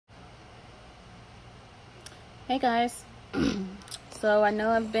Hey guys, so I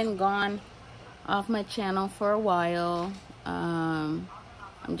know I've been gone off my channel for a while. I'm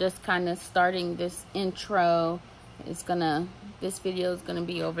just kind of starting this intro. This video is gonna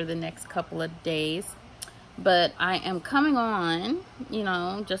be over the next couple of days, but I am coming on,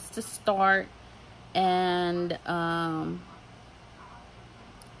 just to start and kind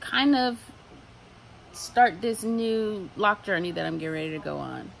of start this new lock journey that I'm getting ready to go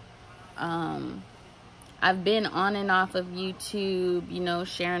on. I've been on and off of YouTube,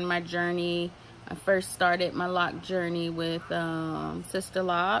 sharing my journey. I first started my lock journey with Sister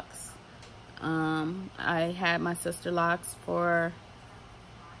Locks. I had my Sister Locks for,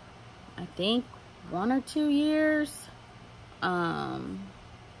 I think, 1 or 2 years. Then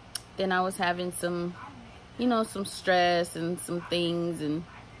I was having some stress and some things, and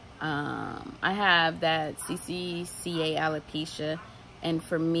I have that CCCA alopecia. And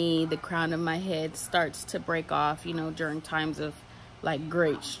for me, the crown of my head starts to break off, during times of like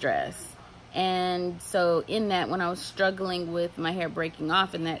great stress. And so in that, when I was struggling with my hair breaking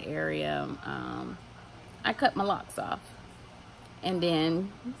off in that area, I cut my locks off. And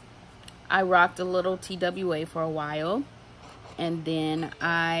then I rocked a little TWA for a while. And then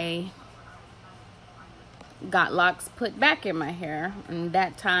I got locks put back in my hair. And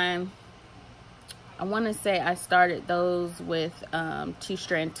that time, I want to say I started those with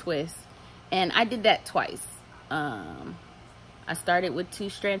 2-strand twists, and I did that twice. I started with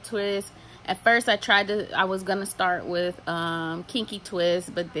 2-strand twists. At first I was gonna start with kinky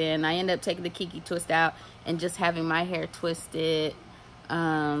twist, but then I ended up taking the kinky twist out and just having my hair twisted.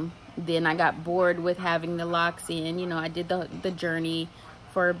 Then I got bored with having the locks in. I did the journey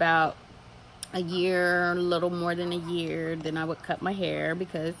for about a year, a little more than a year. Then I would cut my hair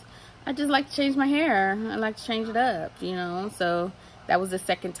because I just like to change my hair. I like to change it up, So that was the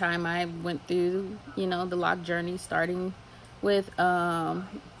second time I went through, the lock journey, starting with, the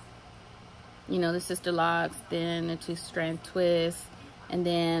Sister Locks, then the 2-strand twist. And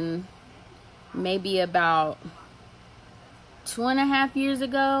then maybe about 2.5 years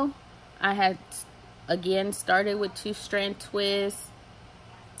ago, I had again started with 2-strand twists.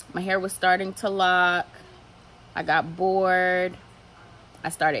 My hair was starting to lock. I got bored. I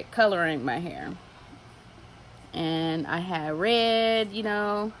started coloring my hair, and I had red,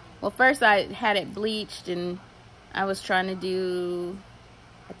 well, first I had it bleached, and I was trying to do,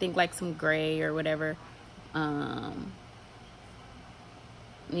 I think, like some gray or whatever. Yeah,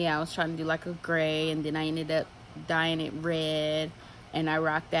 I was trying to do like a gray, and then I ended up dyeing it red, and I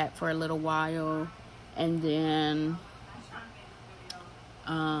rocked that for a little while. And then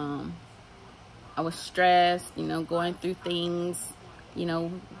I was stressed, going through things,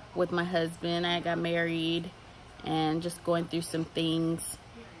 with my husband. I got married and just going through some things,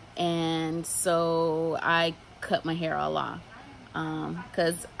 and so I cut my hair all off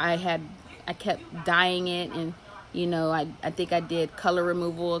because I kept dyeing it, and I think I did color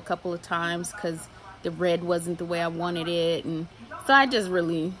removal a couple of times because the red wasn't the way I wanted it, and so I just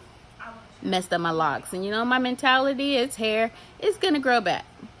really messed up my locks. And my mentality is hair is gonna grow back.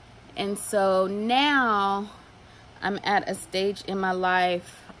 And so now I'm at a stage in my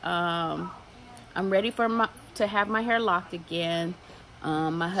life, I'm ready to have my hair locked again.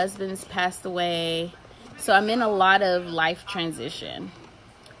 My husband's passed away, so I'm in a lot of life transition.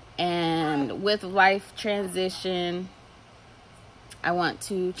 And with life transition, I want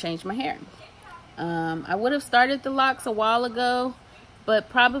to change my hair. I would have started the locks a while ago, but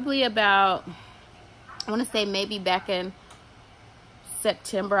probably about, I want to say maybe back in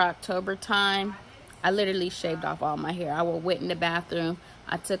September, October time, I literally shaved off all my hair. I went in the bathroom,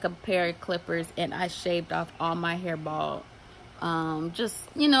 I took a pair of clippers, and I shaved off all my hair bald.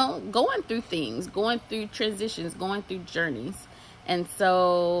 Just, going through things, going through transitions, going through journeys. And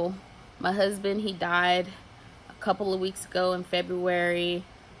so my husband, he died a couple of weeks ago in February.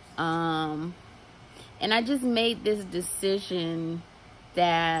 And I just made this decision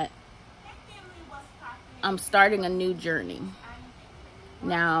that I'm starting a new journey.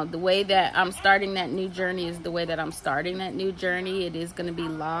 Now, the way that I'm starting that new journey is the way that I'm starting that new journey. It is going to be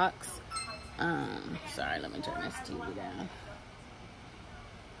locks. Sorry, let me turn this TV down.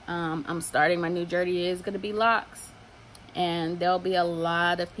 I'm starting my new journey. It is going to be locks. And there'll be a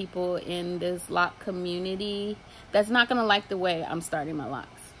lot of people in this lock community that's not going to like the way I'm starting my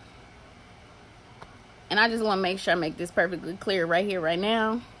locks. And I just want to make sure I make this perfectly clear right here, right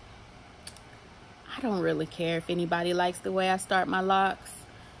now. I don't really care if anybody likes the way I start my locks,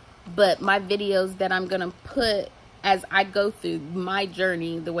 but my videos that I'm gonna put as I go through my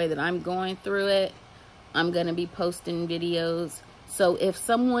journey, the way that I'm going through it, I'm gonna be posting videos. So if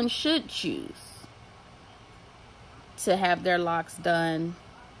someone should choose to have their locks done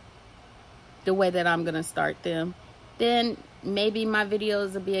the way that I'm gonna start them, then maybe my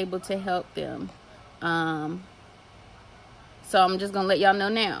videos will be able to help them. So I'm just gonna let y'all know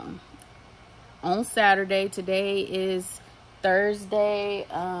now. On Saturday, today is Thursday,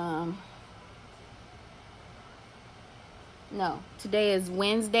 no, today is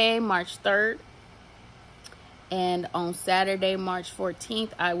Wednesday, March 3rd. And on Saturday, March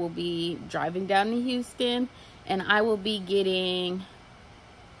 14th, I will be driving down to Houston, and I will be getting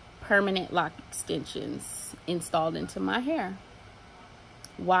permanent lock extensions installed into my hair.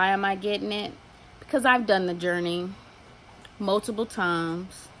 Why am I getting it? Because I've done the journey multiple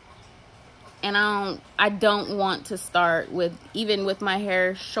times, and I don't want to start with, even with my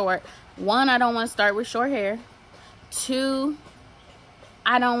hair short. One, I don't want to start with short hair. Two,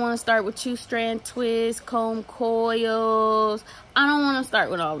 I don't want to start with 2-strand twists, comb coils. I don't want to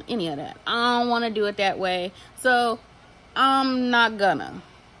start with any of that. I don't want to do it that way. So I'm not gonna.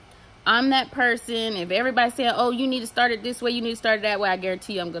 I'm that person. If everybody's saying, oh, you need to start it this way, you need to start it that way, I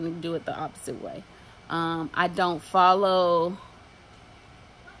guarantee you I'm going to do it the opposite way. I don't follow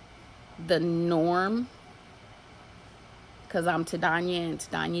the norm because I'm Tadanya, and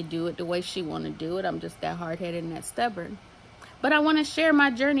Tadanya do it the way she want to do it. I'm just that hard-headed and that stubborn. But I want to share my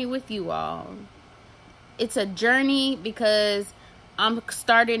journey with you all. It's a journey because I'm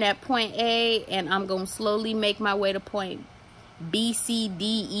starting at point A, and I'm going to slowly make my way to point B, C,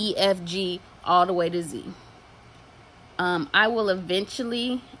 D, E, F, G, all the way to Z. I will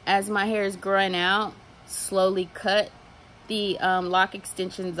eventually, as my hair is growing out, slowly cut the lock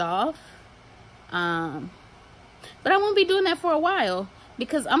extensions off. But I won't be doing that for a while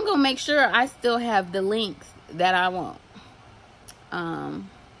because I'm going to make sure I still have the length that I want.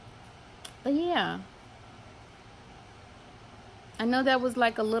 But yeah. I know that was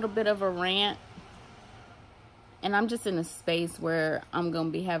like a little bit of a rant. And I'm just in a space where I'm going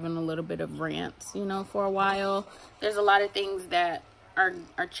to be having a little bit of rants, you know, for a while. There's a lot of things that are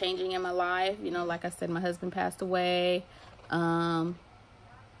changing in my life. You know, like I said, my husband passed away. I'm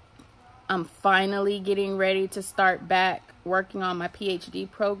finally getting ready to start back working on my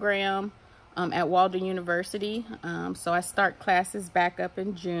PhD program at Walden University. So I start classes back up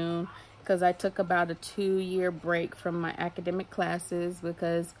in June because I took about a 2-year break from my academic classes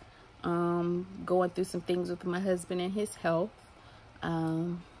because going through some things with my husband and his health.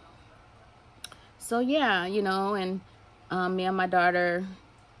 So yeah, you know, and me and my daughter,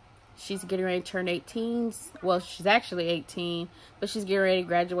 she's getting ready to turn 18. Well, she's actually 18, but she's getting ready to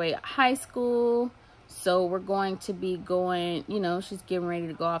graduate high school. So we're going to be going, you know, she's getting ready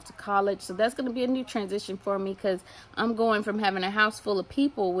to go off to college. So that's going to be a new transition for me because I'm going from having a house full of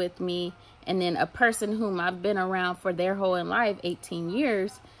people with me and then a person whom I've been around for their whole life, 18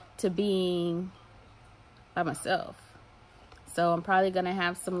 years, to being by myself. So I'm probably going to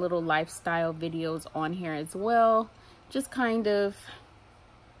have some little lifestyle videos on here as well. Just kind of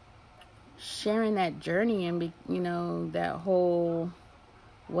sharing that journey and, you know, that whole,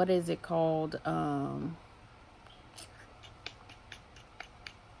 what is it called?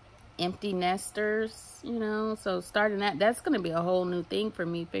 Empty nesters, you know. So starting that's going to be a whole new thing for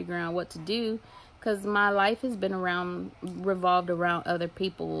me, figuring out what to do. Because my life has been revolved around other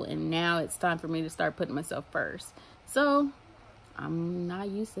people, and now it's time for me to start putting myself first. So I'm not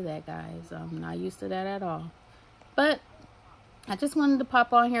used to that, guys. I'm not used to that at all. But I just wanted to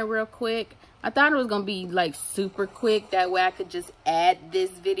pop on here real quick. I thought it was going to be like super quick. That way I could just add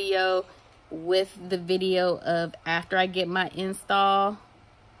this video with the video of after I get my install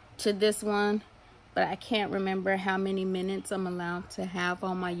to this one. But I can't remember how many minutes I'm allowed to have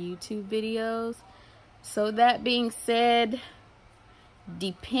on my YouTube videos. So that being said,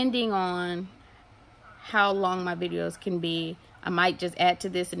 depending on how long my videos can be, I might just add to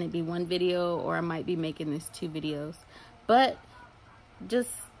this and it'd be one video, or I might be making this 2 videos. But just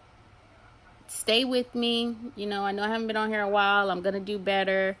stay with me. You know I haven't been on here a while. I'm gonna do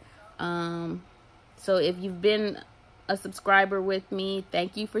better. So if you've been a subscriber with me,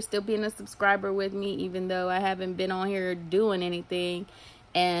 thank you for still being a subscriber with me, even though I haven't been on here doing anything.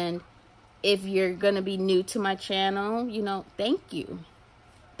 And if you're gonna be new to my channel, you know, thank you.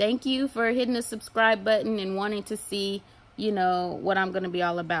 Thank you for hitting the subscribe button and wanting to see, you know, what I'm gonna be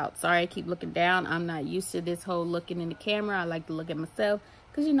all about. Sorry, I keep looking down. I'm not used to this whole looking in the camera. I like to look at myself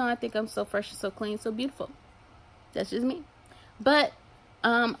because, you know, I think I'm so fresh and so clean, so beautiful. That's just me. But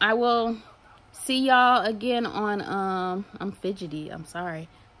I will see y'all again on I'm fidgety. I'm sorry.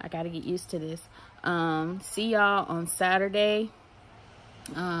 I gotta get used to this. See y'all on Saturday.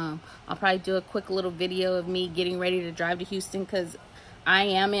 I'll probably do a quick little video of me getting ready to drive to Houston because I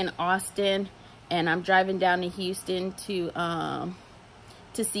am in Austin and I'm driving down to Houston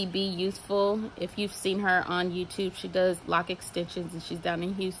to see Be Useful. If you've seen her on YouTube, she does lock extensions, and she's down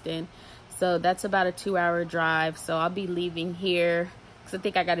in Houston. So that's about a 2-hour drive. So I'll be leaving here because I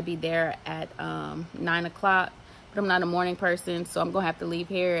think I got to be there at 9 o'clock. But I'm not a morning person, so I'm gonna have to leave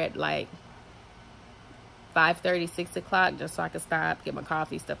here at like 5:30, 6 o'clock, just so I can stop, get my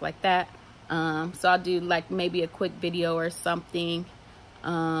coffee, stuff like that. So I'll do like maybe a quick video or something.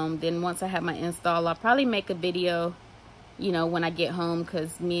 Then once I have my install, I'll probably make a video, you know, when I get home,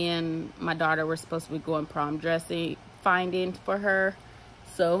 because me and my daughter were supposed to be going prom dressing finding for her.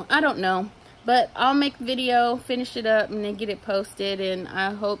 So I don't know, but I'll make a video, finish it up, and then get it posted. And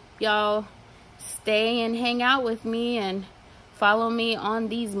I hope y'all stay and hang out with me and follow me on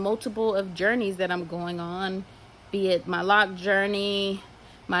these multiple of journeys that I'm going on, be it my lock journey,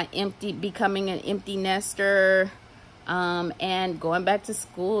 my becoming an empty nester, and going back to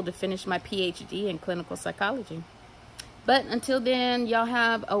school to finish my PhD in clinical psychology. But until then, y'all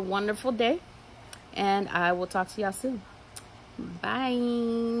have a wonderful day, and I will talk to y'all soon.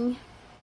 Bye.